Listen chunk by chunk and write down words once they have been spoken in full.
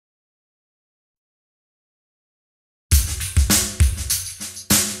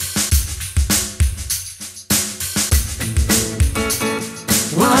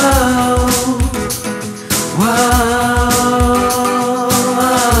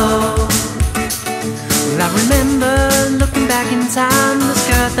time, this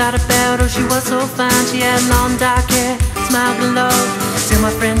girl thought about, oh, she was so fine. She had long dark hair, smile below. Till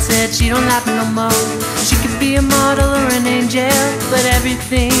my friend said she don't like me no more. She could be a model or an angel, but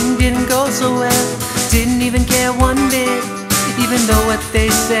everything didn't go so well. Didn't even care one bit, even though what they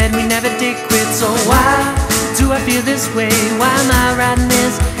said we never did quit. So why do I feel this way? Why am I writing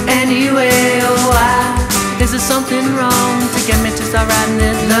this anyway? Oh, why is there something wrong to get me to start writing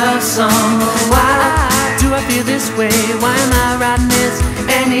this love song? Oh, why do I feel this way? Why am I writing this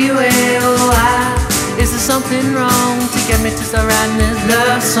anyway? Oh, why is there something wrong to get me to start writing this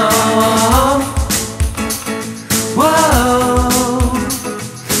love song? Whoa,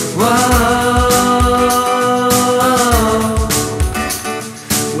 whoa.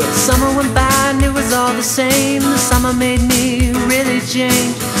 Well, summer went by and it was all the same. The summer made me really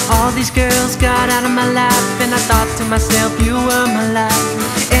change. All these girls got out of my life, and I thought to myself, you were my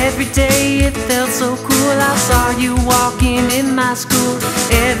life. Every day it felt so cool. I saw you walking in my school.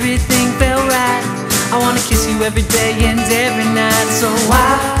 Everything felt right. I wanna kiss you every day and every night. So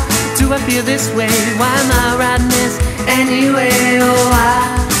why do I feel this way? Why am I writing this anyway? Oh,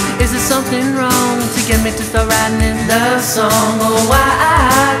 why is there something wrong to get me to start writing this love song? Oh,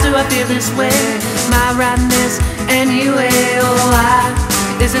 why do I feel this way? Am I writing this anyway? Oh, why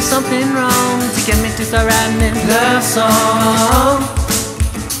is there something wrong to get me to start writing this love song?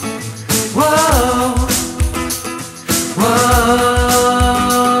 Whoa, whoa.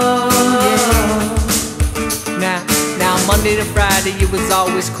 Monday to Friday, it was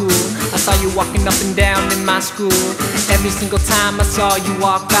always cool. I saw you walking up and down in my school. Every single time I saw you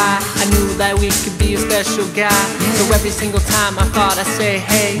walk by, I knew that we could be a special guy. So every single time I thought I'd say,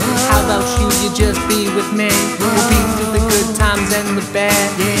 hey, how about you just be with me? We'll be through the good times and the bad.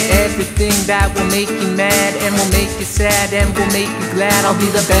 Everything that will make you mad and will make you sad and will make you glad. I'll be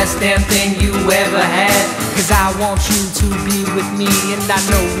the best damn thing you ever had, 'cause I want you to be with me, and I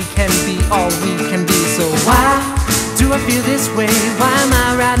know we can be all we can be. So why do I feel this way? Why am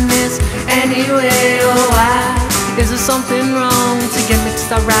I writing this anyway? Oh, why is there something wrong to get me to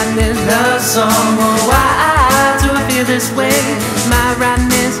start writing this love song? Oh, why do I feel this way? Am I writing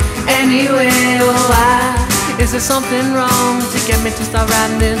this anyway? Oh, why is there something wrong to get me to start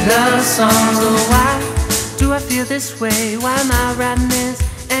writing this love song? So why do I feel this way? Why am I writing this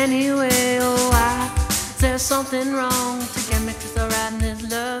anyway? Oh, why is there something wrong to get me to start writing this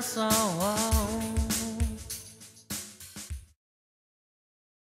love song?